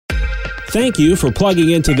Thank you for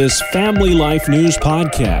plugging into this Family Life News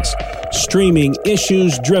podcast, streaming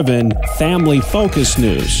issues-driven, family-focused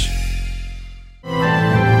news.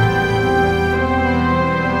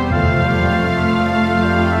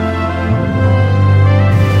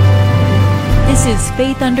 This is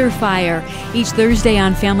Faith Under Fire. Each Thursday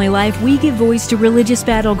on Family Life, we give voice to religious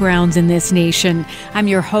battlegrounds in this nation. I'm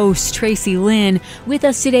your host, Tracy Lynn. With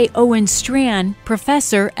us today, Owen Strachan,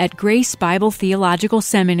 professor at Grace Bible Theological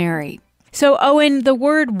Seminary. So, Owen, the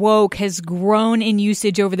word woke has grown in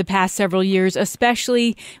usage over the past several years,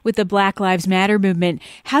 especially with the Black Lives Matter movement.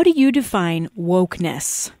 How do you define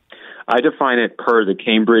wokeness? I define it per the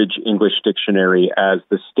Cambridge English Dictionary as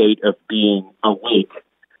the state of being awake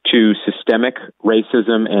to systemic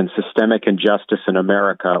racism and systemic injustice in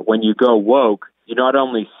America. When you go woke, you not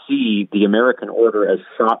only see the American order as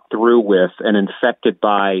shot through with and infected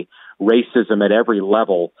by racism at every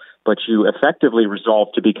level, but you effectively resolve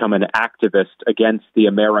to become an activist against the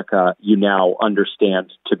America you now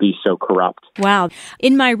understand to be so corrupt. Wow.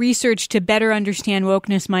 In my research to better understand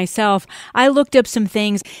wokeness myself, I looked up some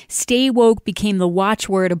things. Stay woke became the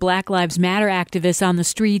watchword of Black Lives Matter activists on the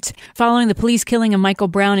streets following the police killing of Michael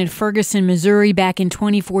Brown in Ferguson, Missouri back in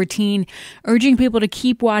 2014, urging people to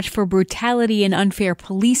keep watch for brutality and unfair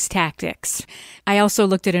police tactics. I also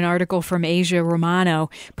looked at an article from Asia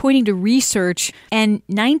Romano pointing to research and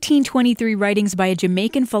 1923 writings by a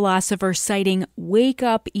Jamaican philosopher citing "Wake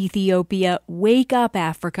Up Ethiopia, Wake Up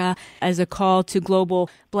Africa" as a call to global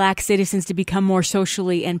Black citizens to become more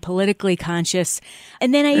socially and politically conscious.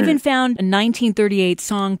 And then I even found a 1938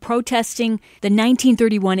 song protesting the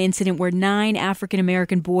 1931 incident where 9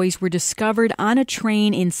 African-American boys were discovered on a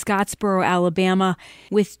train in Scottsboro, Alabama,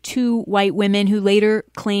 with 2 white women who later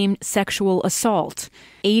claimed sexual assault.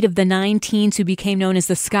 8 of the 9 teens who became known as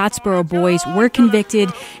the Scottsboro Boys were convicted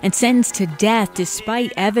and sentenced to death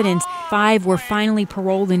despite evidence. 5 were finally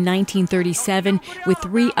paroled in 1937, with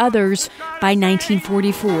 3 others by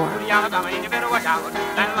 1944.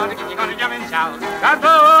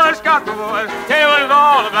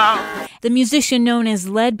 The musician known as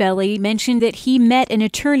Leadbelly mentioned that he met an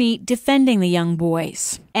attorney defending the young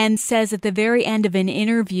boys and says at the very end of an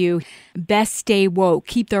interview, best stay woke,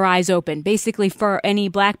 keep their eyes open. Basically, for any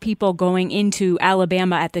Black people going into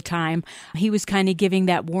Alabama at the time, he was kind of giving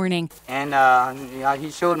that warning. And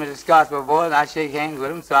he showed me the Scottsboro Boys, and I shake hands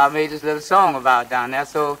with him, so I made this little song about down there.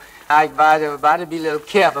 So I advise everybody to be a little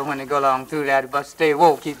careful when they go along through that, but stay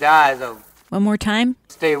woke, keep their eyes open. One more time.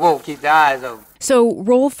 Stay woke, keep their eyes open. So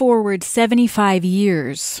roll forward 75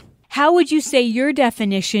 years. How would you say your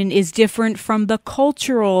definition is different from the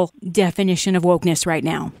cultural definition of wokeness right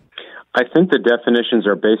now? I think the definitions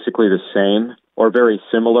are basically the same, or very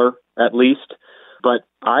similar, at least. But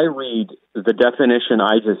I read the definition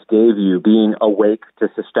I just gave you, being awake to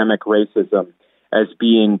systemic racism, as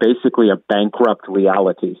being basically a bankrupt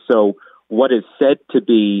reality. So what is said to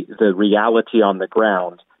be the reality on the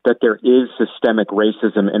ground, that there is systemic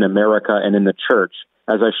racism in America and in the church.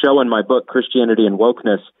 As I show in my book, Christianity and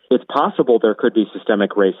Wokeness, it's possible there could be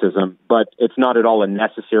systemic racism, but it's not at all a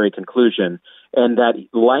necessary conclusion. And that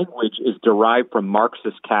language is derived from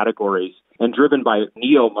Marxist categories and driven by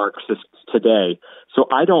neo-Marxists today. So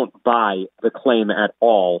I don't buy the claim at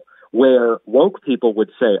all where woke people would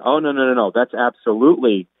say, oh, no, that's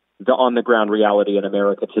absolutely the on-the-ground reality in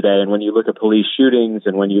America today. And when you look at police shootings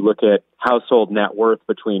and when you look at household net worth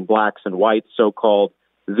between blacks and whites, so-called,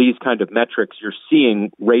 these kind of metrics, you're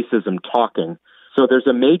seeing racism talking. So there's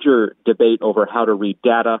a major debate over how to read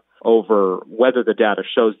data, over whether the data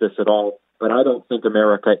shows this at all. But I don't think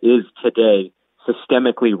America is today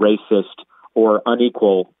systemically racist or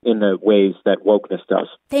unequal in the ways that wokeness does.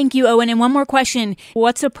 Thank you, Owen. And one more question.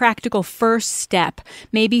 What's a practical first step,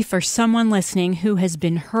 maybe for someone listening who has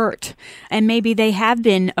been hurt, and maybe they have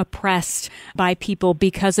been oppressed by people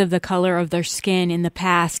because of the color of their skin in the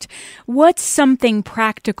past? What's something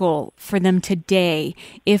practical for them today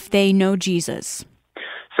if they know Jesus?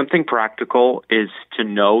 Something practical is to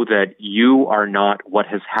know that you are not what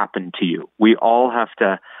has happened to you. We all have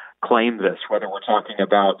to claim this, whether we're talking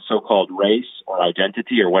about so-called race or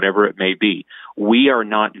identity or whatever it may be. We are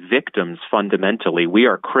not victims fundamentally. We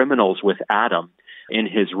are criminals with Adam in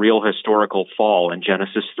his real historical fall in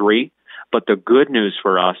Genesis 3. But the good news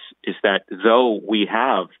for us is that though we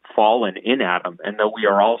have fallen in Adam and though we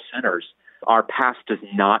are all sinners, our past does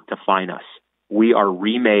not define us. We are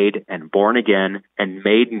remade and born again and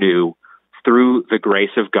made new through the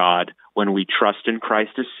grace of God when we trust in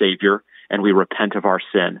Christ as Savior and we repent of our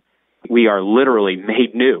sin. We are literally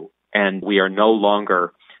made new, and we are no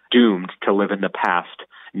longer doomed to live in the past.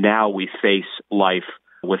 Now we face life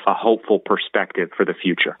with a hopeful perspective for the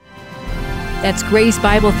future. That's Grace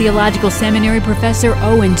Bible Theological Seminary Professor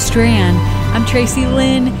Owen Strachan. I'm Tracy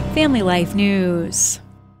Lynn, Family Life News.